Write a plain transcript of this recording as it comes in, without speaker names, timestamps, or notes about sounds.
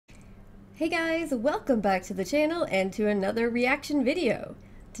Hey guys, welcome back to the channel and to another reaction video.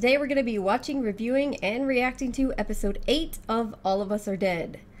 Today we're going to be watching, reviewing, and reacting to episode 8 of All of Us Are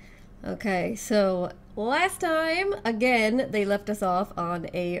Dead. Okay, so last time, again, they left us off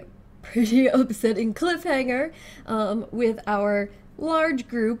on a pretty upsetting cliffhanger with our large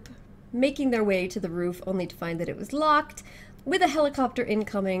group making their way to the roof only to find that it was locked with a helicopter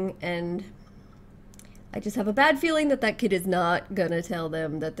incoming, and I just have a bad feeling that that kid is not gonna tell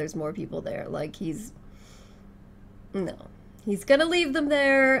them that there's more people there. Like, he's gonna leave them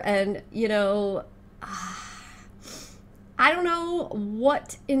there, and, you know, I don't know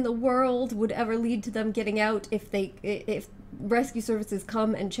what in the world would ever lead to them getting out if rescue services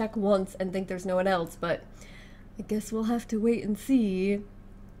come and check once and think there's no one else, but I guess we'll have to wait and see.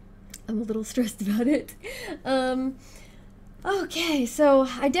 I'm a little stressed about it. Okay, so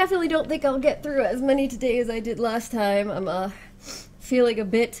I definitely don't think I'll get through as many today as I did last time. I'm feeling a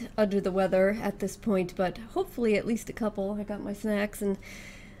bit under the weather at this point, but hopefully at least a couple. I got my snacks and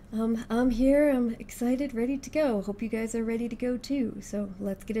I'm here, I'm excited, ready to go. Hope you guys are ready to go too. So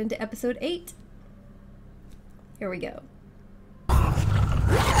let's get into episode 8. Here we go.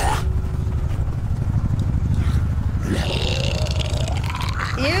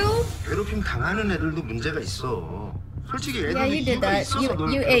 Ew. 괴롭힘 당하는 애들도 문제가 있어. Yeah, you did that.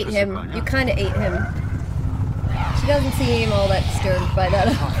 You ate him. You kind of ate him. She doesn't seem all that disturbed by that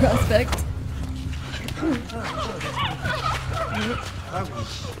prospect.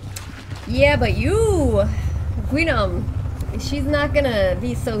 Yeah, but you, Gwi-nam, she's not gonna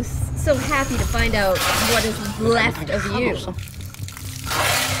be so happy to find out what is left of you.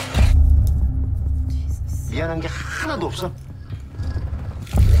 미안한 게 하나도 없어.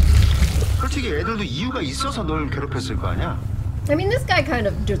 솔직히 애들도 이유가 있어서 널 괴롭혔을 거 아니야? I mean, this guy kind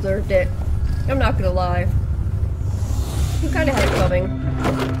of deserved it. I'm not gonna lie. He kind of had it coming.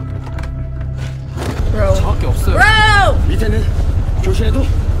 Bro. 저밖에 없어요. Bro! 밑에는 교실에도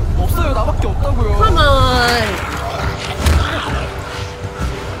없어요. 나밖에 없다고요. Come on.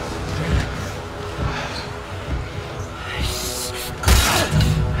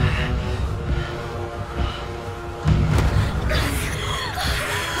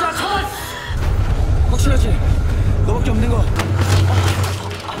 확실하지? 너밖에 없는 거.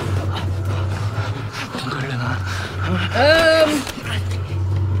 뭔가려나?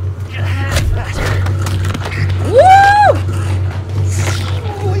 Woo!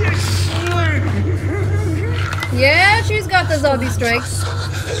 Yeah, she's got the zombie strikes.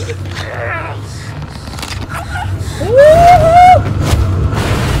 Woo!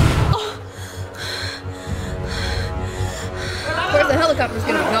 Of course, the helicopter's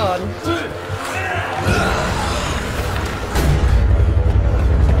gonna be gone.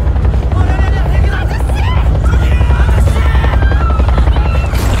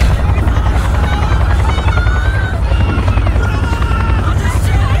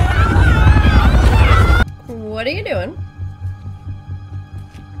 What are you doing?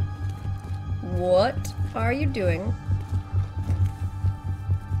 What are you doing?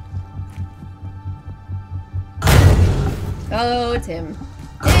 Oh, it's him.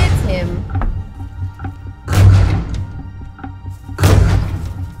 It's him.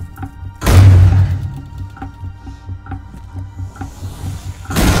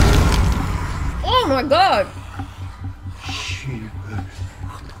 Oh my god!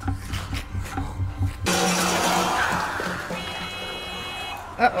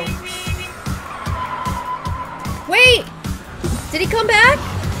 Uh-oh. Wait! Did he come back?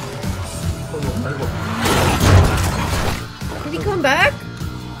 Did he come back?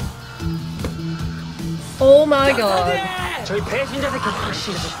 Oh my god. 저희 배신자 새끼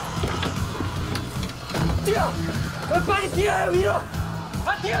확실해. 뛰어! 빨리 뛰어요 위로!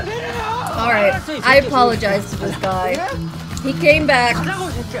 뛰어 내려요! Alright, I apologize to this guy. He came back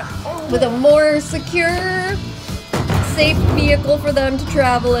with a more secure, safe vehicle for them to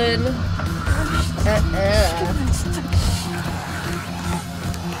travel in.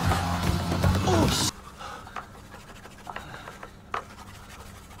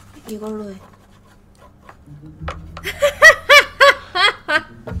 이걸로 해.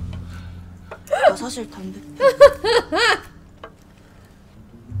 나 사실 담배.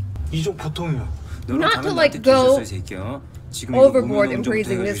 이종 보통이야. Not to like go overboard in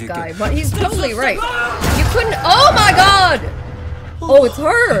praising this guy, but he's totally right. You couldn't. Oh my god! Oh, it's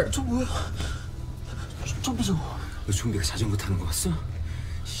her! 저 뭐야? 좀비 저거. 너 좀비가 자전거 타는 거 봤어?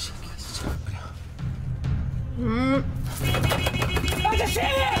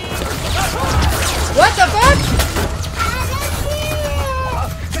 What the fuck?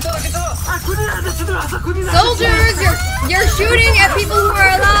 Soldiers, you're shooting at people who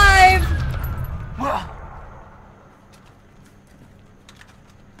are alive.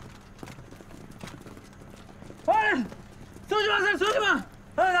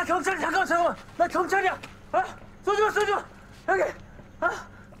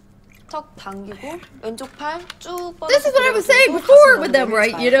 턱 당기고 왼쪽 팔 쭉 뻗어서 This is what I was saying before with them,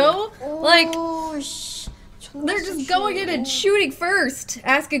 right? You know, like they're just going in and shooting first,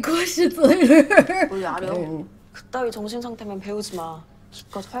 asking questions later. 우리 아령 그따위 정신 상태면 배우지 마.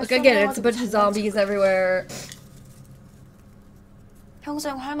 기껏 Look again, it's a bunch of zombies everywhere.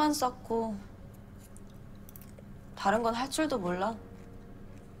 평생 활만 쐈고 다른 건 할 줄도 몰라.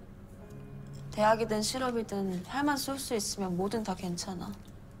 대학이든 실업이든 활만 쏠 수 있으면 뭐든 다 괜찮아.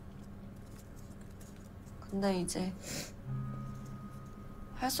 근데 이제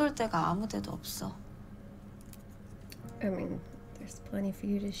활 쏠 데가 아무 데도 없어. I mean, there's plenty for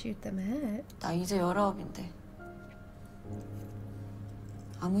you to shoot them at. 나 이제 19인데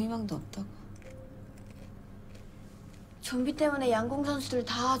아무 희망도 없다고. 좀비 때문에 양궁 선수들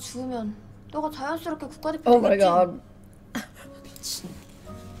다 죽으면 너가 자연스럽게 국가대표 Oh my 되겠지? god. 미친.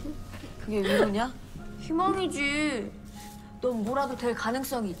 그게 위로냐? 희망이지. 넌 뭐라도 될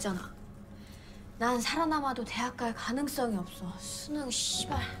가능성이 있잖아. 난 살아남아도 대학 갈 가능성이 없어. 수능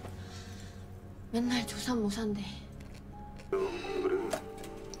씨발. 맨날 조삼모사인데.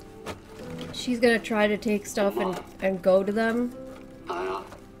 She's gonna try to take stuff and go to them. 나야.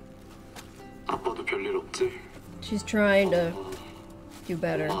 아빠도 별일 없지? She's trying to do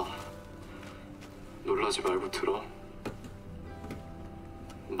better. 놀라지 말고 들어.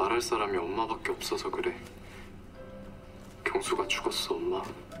 말할 사람이 엄마밖에 없어서 그래. 경수가 죽었어, 엄마.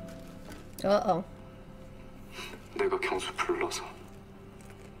 Uh-oh. 내가 경수 불러서.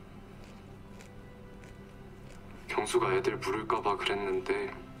 경수가 애들 부를까봐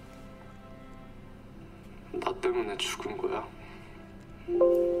그랬는데 나 때문에 죽은 거야.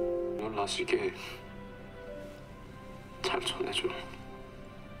 놀라시게 잘 전해줘.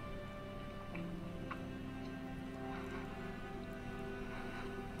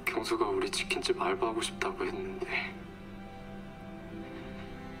 경수가 우리 지킨 집 알바하고 싶다고 했는데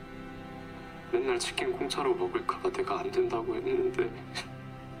맨날 치킨 공짜로 먹을까봐 내가 안 된다고 했는데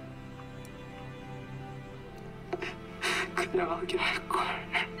그냥 하게 할걸.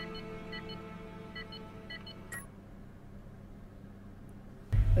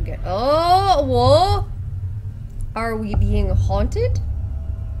 Okay. Oh, what? Are we being haunted?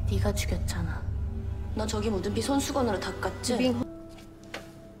 네가 죽였잖아. 너 저기 묻은 비 손수건으로 닦았지? Being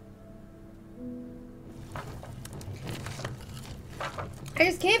I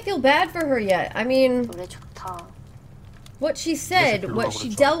just can't feel bad for her yet. I mean, 노래 좋다. what she said, what she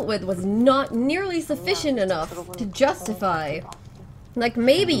dealt with was not nearly sufficient enough to justify. Like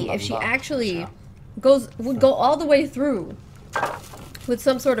maybe if she actually would go all the way through with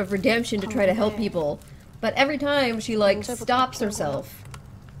some sort of redemption to try to help people. But every time she like stops herself.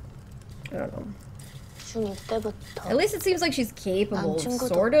 I don't know. 중2 때부터 At least it seems like she's capable of 남친구도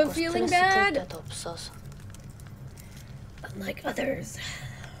sort of 없고 feeling 스트레스 풀 bad. 때도 없어서. Unlike others.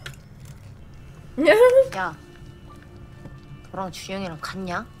 야, 너랑 주영이랑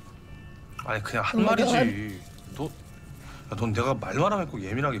같냐? 아니 그냥 한 말이지. 넌 내가 말만 하면 꼭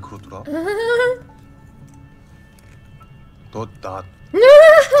예민하게 그러더라. 너 나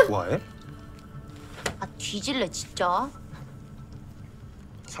좋아해? 아, 뒤질래 진짜.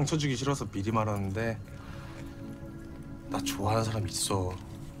 상처 주기 싫어서 미리 말하는데 나 좋아하는 사람 있어.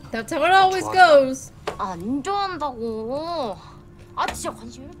 That's how it always goes. 안 좋아한다고. 아, 진짜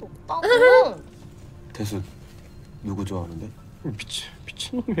관심 1도 없다고. 대수 누구 좋아하는데?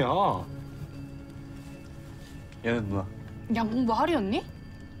 미친놈이야. 얘는 누나. 양공부 하리였니?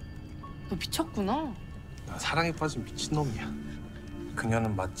 너 미쳤구나. 나 사랑에 빠진 미친놈이야.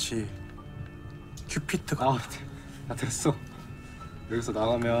 그녀는 마치 큐피트가. 아 됐어. 여기서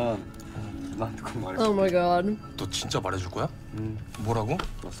나가면 나한테 꼭 말해줘. Oh my god. 너 진짜 말해줄 거야? 뭐라고?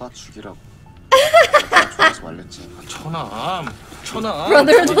 너 쏴 죽이라고. 좋아하지 말랬지. 천암.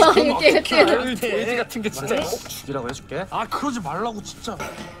 Brothers lying again. 돼지 같은 게 진짜 꼭 죽이라고 해줄게. 아 그러지 말라고 진짜.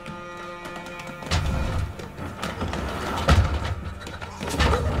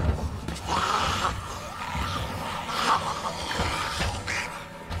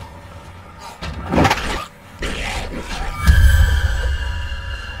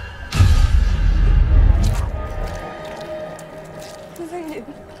 선생님,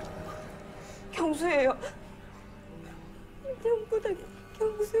 경수예요. 형보다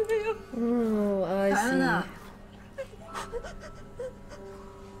경수예요. Oh, I see.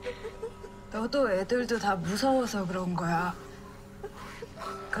 너도 애들도 다 무서워서 그런 거야.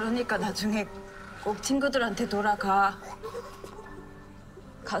 그러니까 나중에 꼭 친구들한테 돌아가.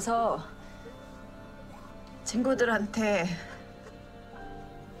 가서 친구들한테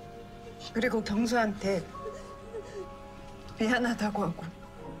그리고 경수한테 미안하다고 하고.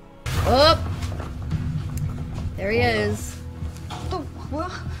 Oh, there he is. 또 뭐야?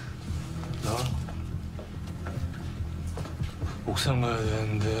 나 옥상 가야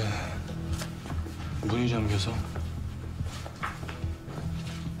되는데 문이 잠겨서.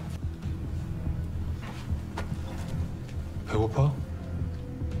 배고파?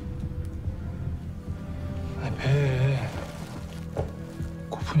 아니 배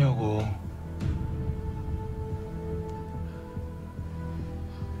고프냐고.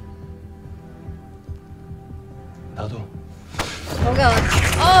 나도. Oh god.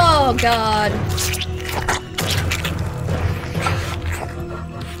 Oh god.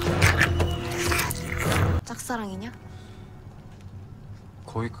 짝사랑이냐?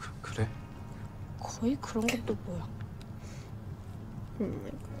 거의 그래. 거의 그런 것도 뭐야? Oh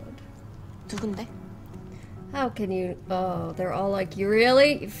my god. 누군데? How can you? Oh, they're all like, you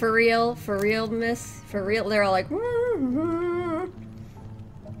really? For real? For real, miss? For real? They're all like,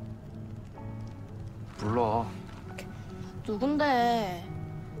 몰라. 누군데?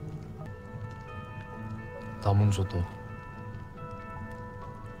 나 먼저 너.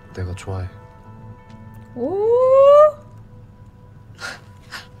 내가 좋아해. Ooh.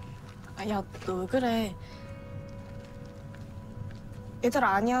 아, 야, 너 왜 그래? 얘들아,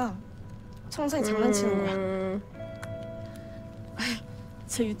 아니야. 청산이 장난치는 거야.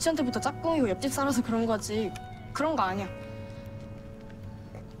 쟤 유치원 때부터 짝꿍이고 옆집 살아서 그런 거지. 그런 거 아니야.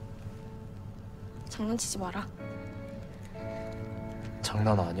 장난치지 마라.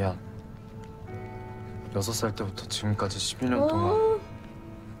 장난 아니야. 6살 때부터 지금까지 12년 동안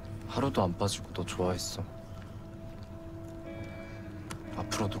하루도 안 빠지고 너 좋아했어.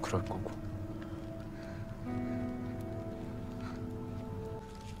 앞으로도 그럴 거고.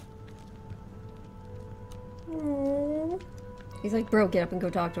 He's like, bro, get up and go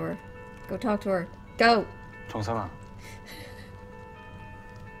talk to her. Go talk to her. Go! 정상아.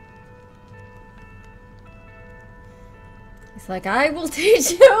 He's like, I will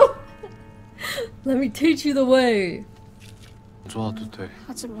teach you! Let me teach you the way. 좋아도 돼.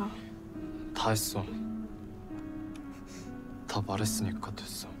 하지 마. 다 했어. 다 말했으니까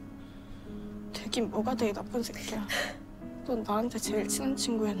됐어. 되긴 뭐가 되게 나쁜 새끼야. 넌 나한테 제일 친한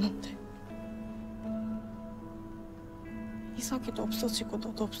친구였는데. 이삭이도 없어지고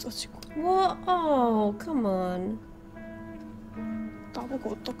너도 없어지고. What? Oh, come on.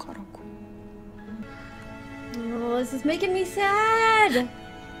 나보고 어떡하라고. Oh, this is making me sad!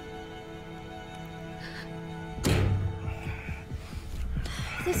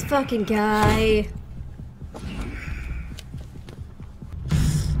 This fucking guy.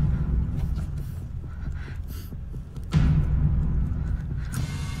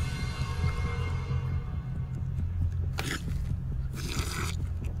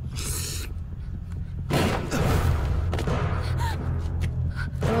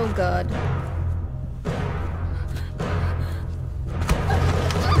 Oh god.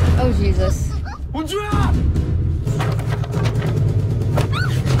 Oh Jesus. 은주야!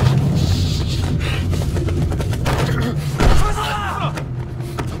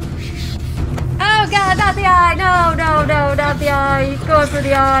 Oh god, not the eye! No, no, no, not the eye! He's going for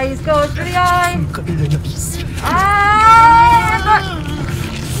the eye! He's going for the eye! Ah!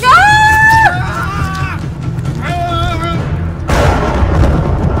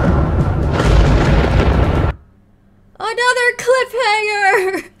 Another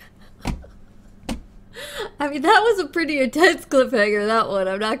cliffhanger! I mean, that was a pretty intense cliffhanger, that one,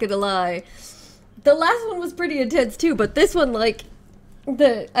 I'm not gonna lie. The last one was pretty intense too, but this one, like,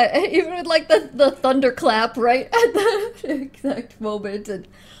 even with, like, the thunderclap right at the exact moment, and...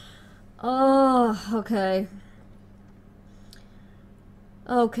 Oh, okay.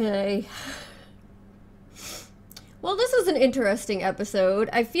 Okay. Well, this was an interesting episode.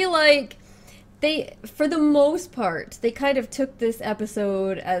 I feel like they, for the most part, they kind of took this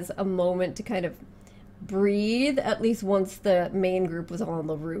episode as a moment to kind of breathe, at least once the main group was on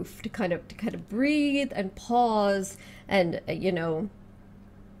the roof, to kind of breathe and pause and, you know,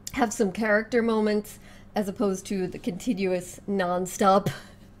 have some character moments as opposed to the continuous non-stop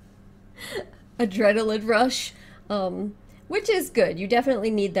adrenaline rush, which is good. You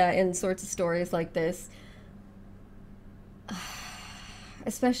definitely need that in sorts of stories like this.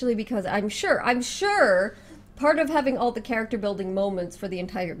 Especially because I'm sure part of having all the character building moments for the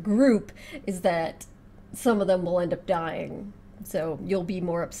entire group is that some of them will end up dying. So you'll be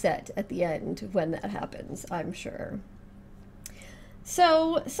more upset at the end when that happens, I'm sure.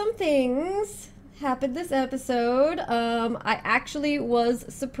 So some things happened this episode. I actually was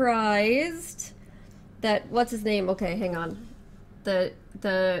surprised that, what's his name? Okay, hang on. The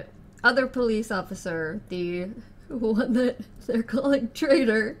other police officer, the one that they're calling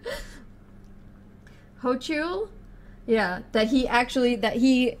traitor, Ho-Chul? Yeah, that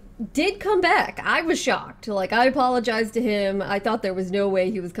he did come back. I was shocked. Like, I apologized to him. I thought there was no way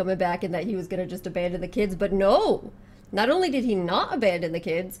he was coming back and that he was gonna just abandon the kids, but no. Not only did he not abandon the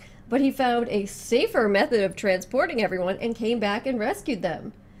kids, but he found a safer method of transporting everyone and came back and rescued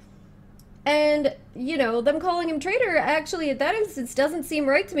them. And, you know, them calling him traitor, actually, at that instance, doesn't seem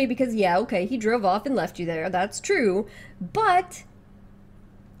right to me because, yeah, okay, he drove off and left you there. That's true. But,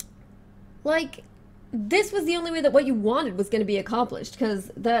 like, this was the only way that what you wanted was going to be accomplished,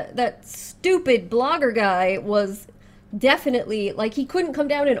 because that stupid blogger guy was definitely, like, he couldn't come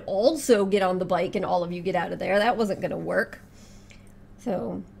down and also get on the bike and all of you get out of there. That wasn't going to work.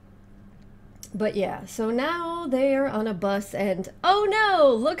 So, but yeah, so now they're on a bus and, oh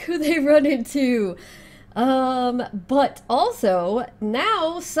no, look who they run into. But also,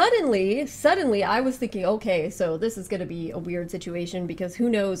 now, suddenly, I was thinking, okay, so this is gonna be a weird situation because who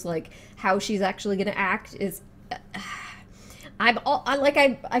knows, like, how she's actually gonna act is...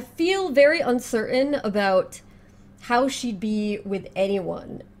 I feel very uncertain about how she'd be with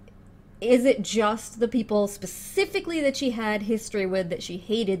anyone. Is it just the people specifically that she had history with, that she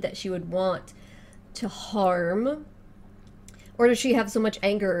hated, that she would want to harm? Or does she have so much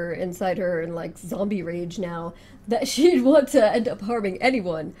anger inside her and, like, zombie rage now that she'd want to end up harming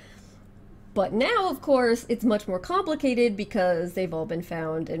anyone? But now, of course, it's much more complicated because they've all been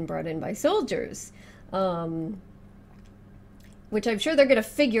found and brought in by soldiers. Which I'm sure they're going to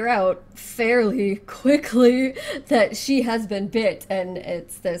figure out fairly quickly that she has been bit and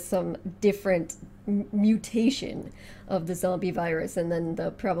there's some different mutation of the zombie virus, and then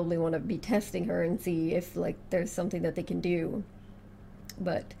they'll probably want to be testing her and see if, like, there's something that they can do.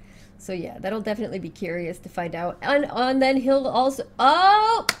 But, so yeah, that'll definitely be curious to find out. And then he'll also...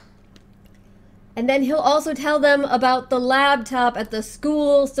 Oh! And then he'll also tell them about the laptop at the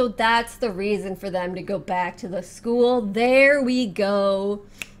school, so that's the reason for them to go back to the school. There we go.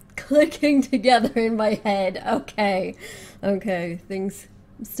 Clicking together in my head. Okay. Okay, things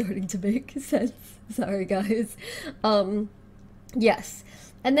are starting to make sense. Sorry, guys. Yes.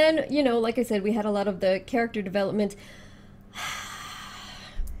 And then, you know, like I said, we had a lot of the character development.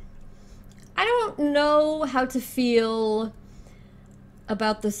 I don't know how to feel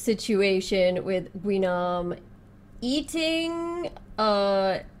about the situation with Gwi-nam eating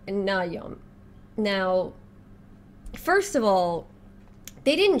Na-yeon. Now, first of all,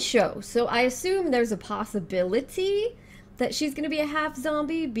 they didn't show, so I assume there's a possibility that she's gonna be a half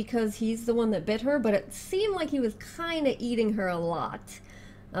zombie because he's the one that bit her, but it seemed like he was kind of eating her a lot.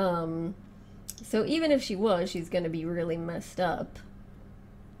 So even if she was, she's gonna be really messed up.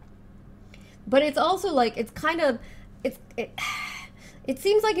 But it's also like, it's kind of, it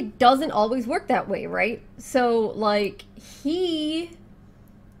seems like it doesn't always work that way, right? So, like, he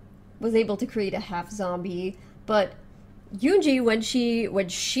was able to create a half zombie, but Eun-ji, when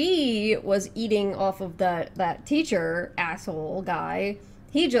she was eating off of that teacher asshole guy,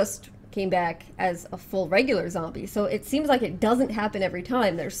 he just came back as a full regular zombie. So it seems like it doesn't happen every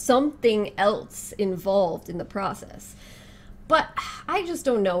time. There's something else involved in the process. But I just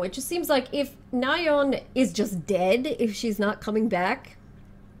don't know. It just seems like if Na-yeon is just dead, if she's not coming back,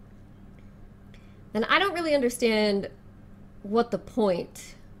 then I don't really understand what the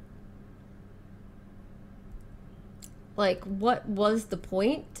point. Like, what was the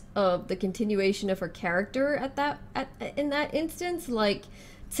point of the continuation of her character in that instance? Like,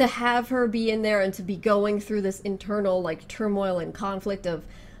 to have her be in there and to be going through this internal, like, turmoil and conflict of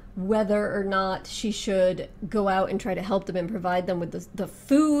whether or not she should go out and try to help them and provide them with the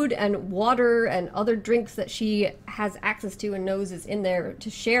food and water and other drinks that she has access to and knows is in there to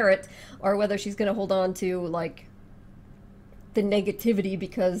share it, or whether she's going to hold on to, like, the negativity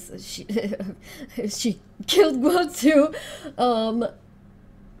because she killed Gwon-soo.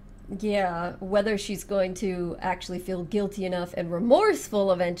 Yeah, whether she's going to actually feel guilty enough and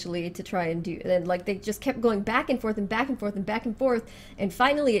remorseful eventually to try and do, and like they just kept going back and forth and back and forth and back and forth, and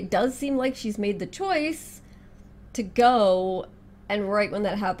finally it does seem like she's made the choice to go, and right when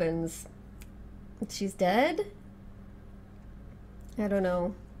that happens, she's dead? I don't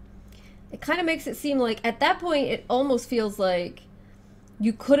know. It kind of makes it seem like, at that point, it almost feels like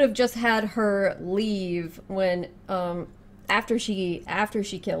you could have just had her leave when, after she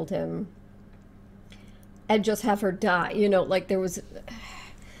killed him, and just have her die, you know, like there was...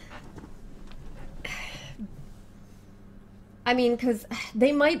 I mean, because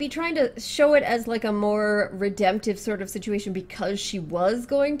they might be trying to show it as like a more redemptive sort of situation because she was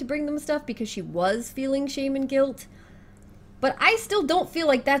going to bring them stuff, because she was feeling shame and guilt. But I still don't feel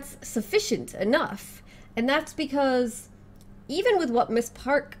like that's sufficient enough. And that's because even with what Miss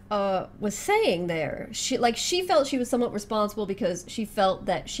Park was saying there, she felt she was somewhat responsible because she felt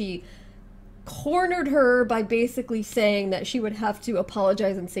that she cornered her by basically saying that she would have to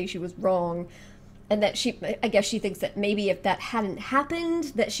apologize and say she was wrong, and that I guess she thinks that maybe if that hadn't happened,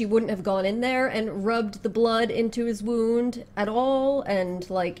 that she wouldn't have gone in there and rubbed the blood into his wound at all, and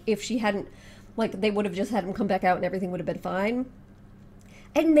like if she hadn't, like they would have just had him come back out and everything would have been fine.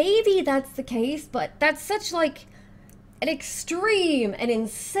 And maybe that's the case, but that's such like an extreme and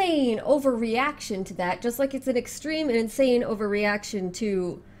insane overreaction to that, just like it's an extreme and insane overreaction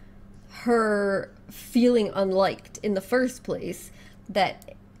to her feeling unliked in the first place,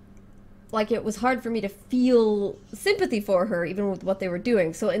 that like it was hard for me to feel sympathy for her even with what they were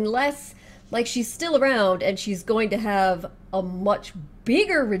doing. So unless like she's still around and she's going to have a much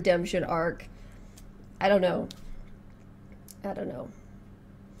bigger redemption arc, I don't know.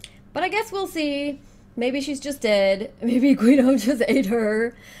 But I guess we'll see. Maybe she's just dead. Maybe Gwi-nam just ate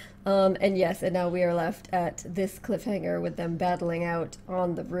her. And yes, and now we are left at this cliffhanger with them battling out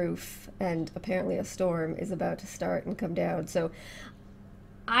on the roof, and apparently a storm is about to start and come down. So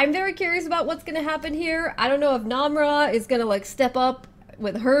I'm very curious about what's going to happen here. I don't know if Namra is going to like step up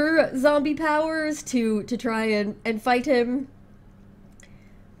with her zombie powers to try and fight him.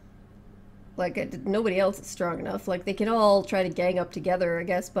 Like, nobody else is strong enough. Like, they can all try to gang up together, I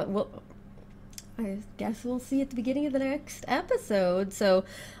guess, but I guess we'll see at the beginning of the next episode. So,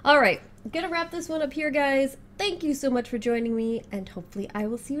 alright, I'm gonna wrap this one up here, guys. Thank you so much for joining me, and hopefully I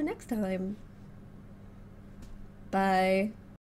will see you next time. Bye.